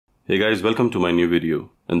Hey guys, welcome to my new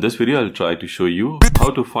video. In this video, I'll try to show you how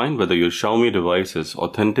to find whether your Xiaomi device is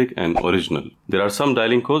authentic and original. There are some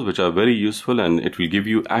dialing codes which are very useful and it will give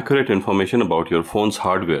you accurate information about your phone's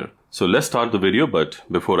hardware. So let's start the video, but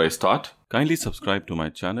before I start, kindly subscribe to my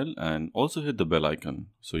channel and also hit the bell icon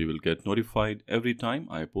so you will get notified every time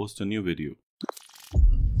I post a new video.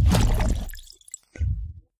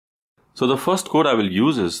 So the first code I will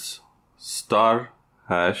use is *#*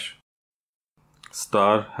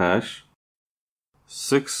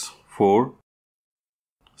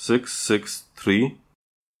 64663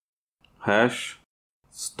 #*#*.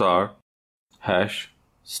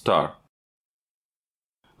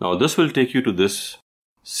 Now this will take you to this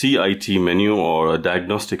CIT menu or a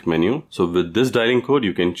diagnostic menu. So with this dialing code,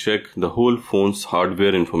 you can check the whole phone's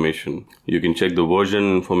hardware information. You can check the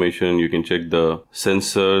version information, you can check the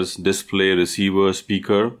sensors, display, receiver,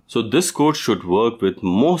 speaker. So this code should work with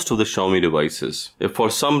most of the Xiaomi devices. If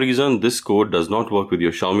for some reason this code does not work with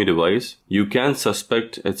your Xiaomi device, you can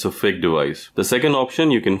suspect it's a fake device. The second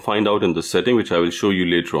option you can find out in the setting, which I will show you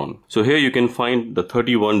later on. So here you can find the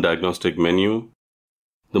 31 diagnostic menu.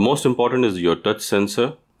 The most important is your touch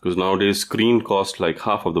sensor, because nowadays screen costs like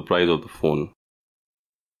half of the price of the phone.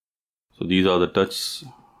 So these are the touch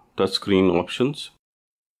screen options.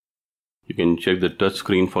 You can check the touch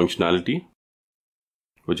screen functionality,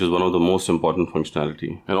 which is one of the most important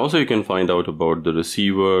functionality. And also you can find out about the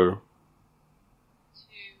receiver, 2,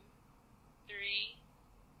 3,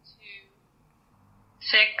 2,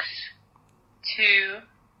 6, 2,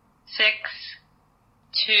 6,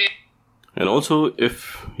 2. and also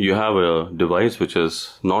if you have a device which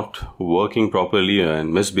is not working properly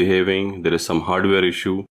and misbehaving, there is some hardware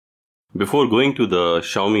issue. Before going to the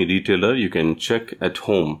Xiaomi retailer, you can check at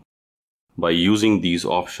home by using these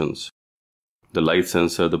options. The light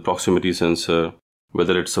sensor, the proximity sensor,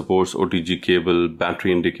 whether it supports OTG cable,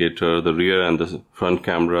 battery indicator, the rear and the front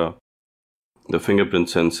camera, the fingerprint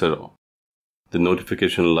sensor, the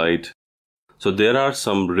notification light. So there are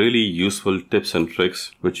some really useful tips and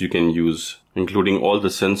tricks which you can use, including all the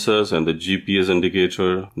sensors and the GPS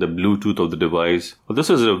indicator, the Bluetooth of the device. Well,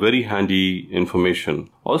 this is a very handy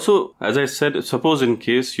information. Also, as I said, suppose in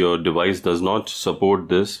case your device does not support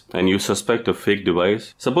this and you suspect a fake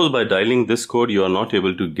device, suppose by dialing this code you are not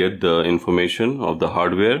able to get the information of the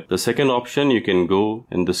hardware. The second option, you can go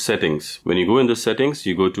in the settings. When you go in the settings,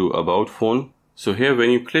 you go to About Phone. So here when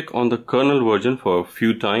you click on the kernel version for a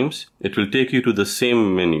few times, it will take you to the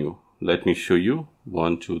same menu. Let me show you.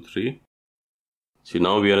 1, 2, 3. So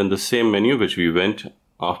now we are in the same menu which we went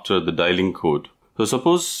after the dialing code. So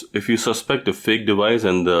suppose if you suspect a fake device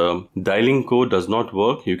and the dialing code does not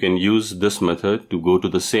work, you can use this method to go to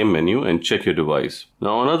the same menu and check your device.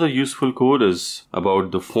 Now another useful code is about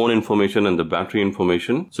the phone information and the battery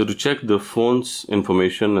information. So to check the phone's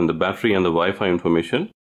information and the battery and the Wi-Fi information,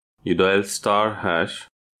 you dial *#*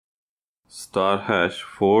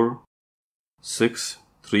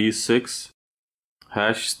 4636 #*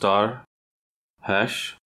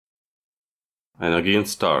 and again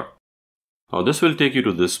 *. Now this will take you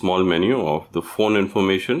to this small menu of the phone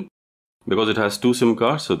information. Because it has two SIM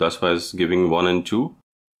cards, so that's why it's giving 1 and 2.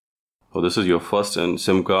 So this is your first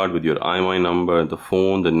SIM card with your IMEI number, the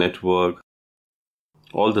phone, the network,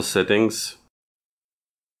 all the settings.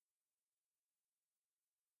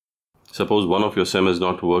 Suppose one of your SIM is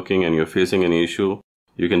not working and you're facing an issue,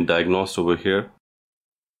 you can diagnose over here.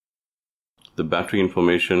 The battery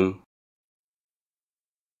information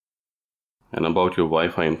and about your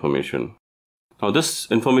Wi-Fi information. Now this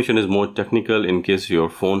information is more technical in case your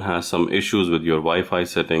phone has some issues with your Wi-Fi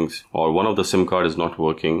settings or one of the SIM card is not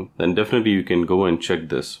working, then definitely you can go and check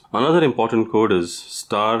this. Another important code is *#*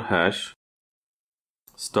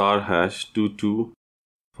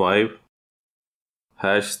 225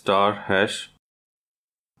 #*#*.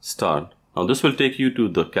 Now this will take you to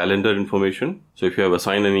the calendar information. So if you have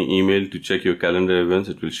assigned any email to check your calendar events,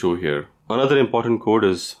 it will show here. Another important code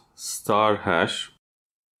is *#*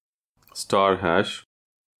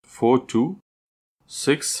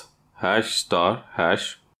 426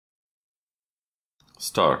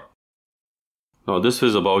 #*#*. Now this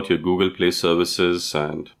is about your Google Play services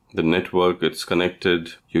and the network it's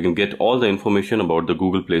connected. You can get all the information about the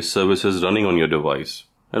Google Play services running on your device.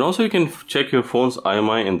 And also you can check your phone's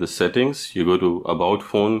IMEI in the settings. You go to About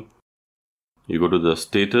Phone, you go to the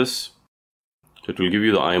status. It will give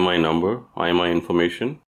you the IMEI number, IMEI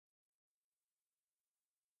information.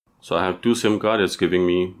 So I have two SIM cards, it's giving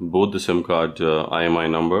me both the SIM card IMEI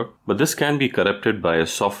number. But this can be corrupted by a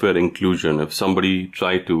software inclusion if somebody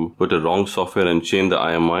tried to put a wrong software and change the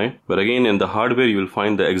IMEI. But again, in the hardware, you will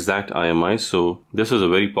find the exact IMEI. So this is a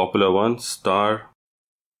very popular one, *#*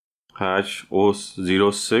 hash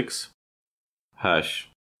 006 hash.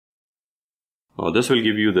 Now this will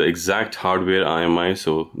give you the exact hardware IMEI,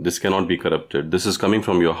 so this cannot be corrupted. This is coming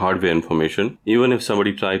from your hardware information. Even if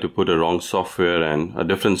somebody tried to put a wrong software and a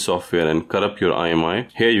different software and corrupt your IMEI,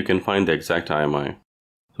 here you can find the exact IMEI.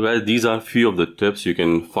 So guys, these are few of the tips you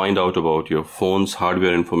can find out about your phone's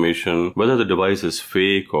hardware information, whether the device is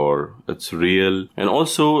fake or it's real. And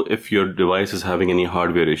also, if your device is having any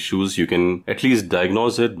hardware issues, you can at least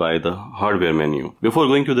diagnose it by the hardware menu before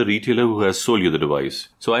going to the retailer who has sold you the device.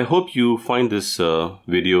 So I hope you find this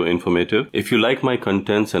video informative. If you like my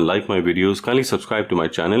contents and like my videos, kindly subscribe to my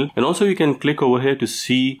channel. And also you can click over here to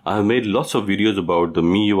see I have made lots of videos about the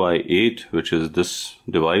MIUI 8, which is this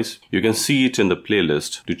device. You can see it in the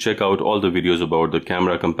playlist to check out all the videos about the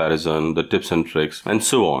camera comparison, the tips and tricks, and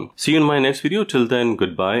so on. See you in my next video. Till then,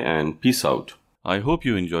 goodbye and peace out. I hope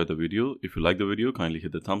you enjoyed the video. If you like the video, kindly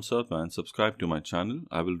hit the thumbs up and subscribe to my channel.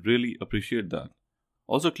 I will really appreciate that.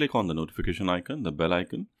 Also click on the notification icon, the bell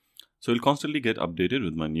icon, so you'll constantly get updated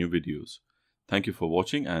with my new videos. Thank you for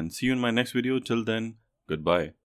watching and see you in my next video. Till then, goodbye.